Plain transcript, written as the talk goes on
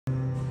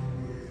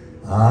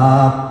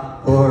Ah,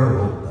 poor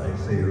old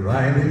Dicey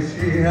Reilly,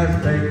 she has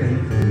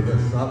taken to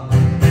the sup.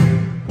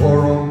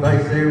 Poor old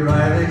Dicey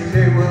Reilly,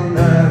 she will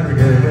never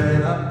give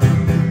it up.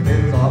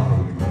 It's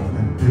awful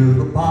going to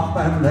the pop,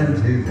 and then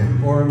she's in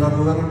for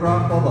another little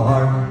drop of the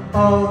heart.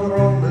 Oh, the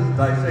oldest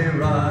Dicey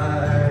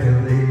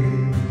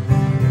Reilly.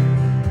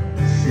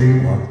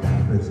 She walks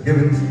down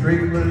Fitzgibbon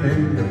Street with an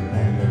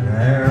independent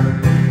air,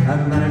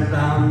 and then it's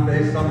down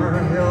Bay Summer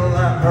Hill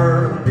at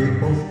her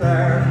people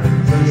stare.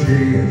 So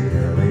she is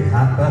nearly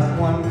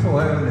 1:30, so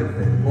I'll lift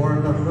in for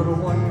another little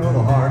one of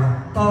the heart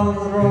of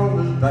the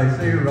oldest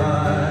Dicey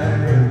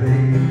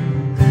Reilly.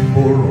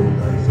 Poor old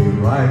Dicey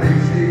Reilly,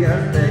 she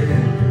has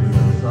taken to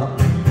the sup.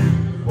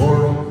 Poor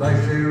old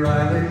Dicey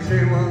Reilly, she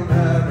will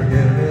never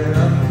give it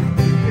up.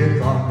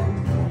 It's awfully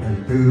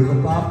going to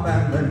the pop,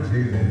 and then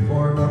she's in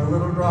for another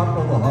little drop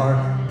of the heart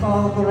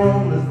of the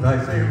oldest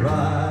Dicey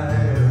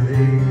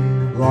Reilly.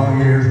 Long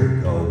years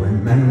ago,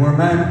 when men were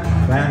men,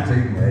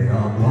 fancy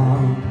Mayo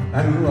Blonde,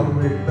 and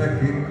lovely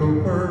Becky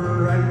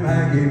Cooper, and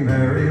Maggie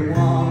Mary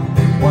Wong.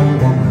 One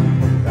woman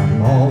put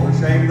them all to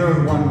shame, there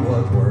one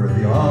was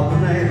worthy of the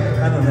name,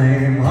 and the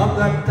name of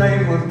that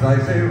dame was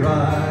Dicey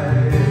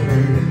Reilly.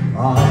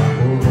 Ah,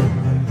 poor old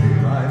Dicey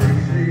Reilly,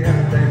 she has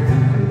taken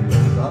to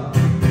the sup.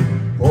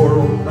 Poor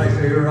old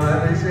Dicey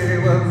Reilly, she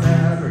will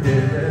never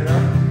give it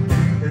up.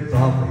 It's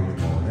awfully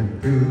going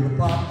to the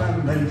pop,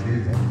 and then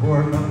she's in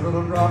for another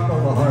little drop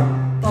of the heart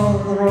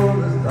of the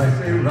oldest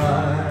Dicey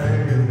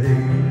Reilly.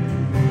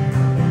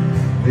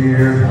 The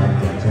years are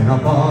catching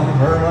up on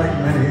her like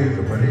many's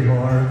a pretty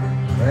whore.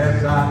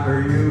 Pass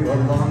after you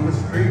along the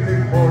street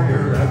before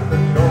you're at the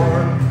door.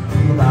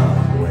 The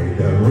ballet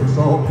that looks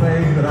all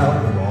faded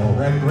out with all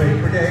that great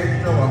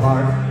brigade, still a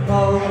heart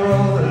of the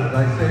oldest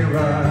Dicey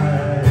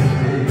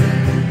Reilly.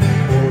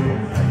 Poor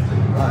old Dicey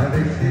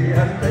Reilly, she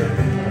has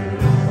taken to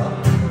the sup.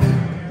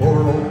 Poor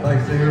old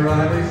Dicey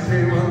Reilly, she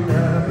will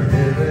never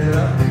give it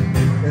up.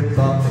 It's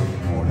awful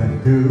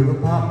going to the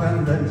pop,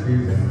 and then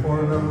she's in for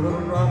another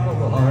little drop of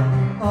the heart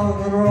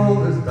of the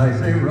oldest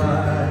Dicey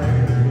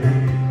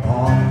Reilly.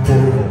 Oh,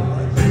 poor old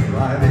Dicey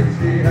Reilly,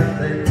 she has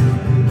taken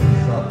to the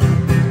sup.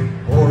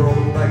 Poor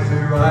old Dicey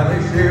Reilly,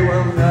 she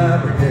will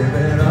never give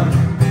it up.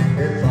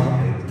 It's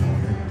awful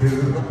going to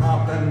the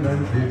pop, and then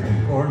she's in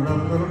for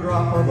another little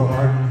drop of the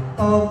heart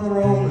of the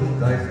oldest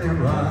Dicey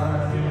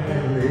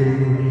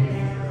Reilly.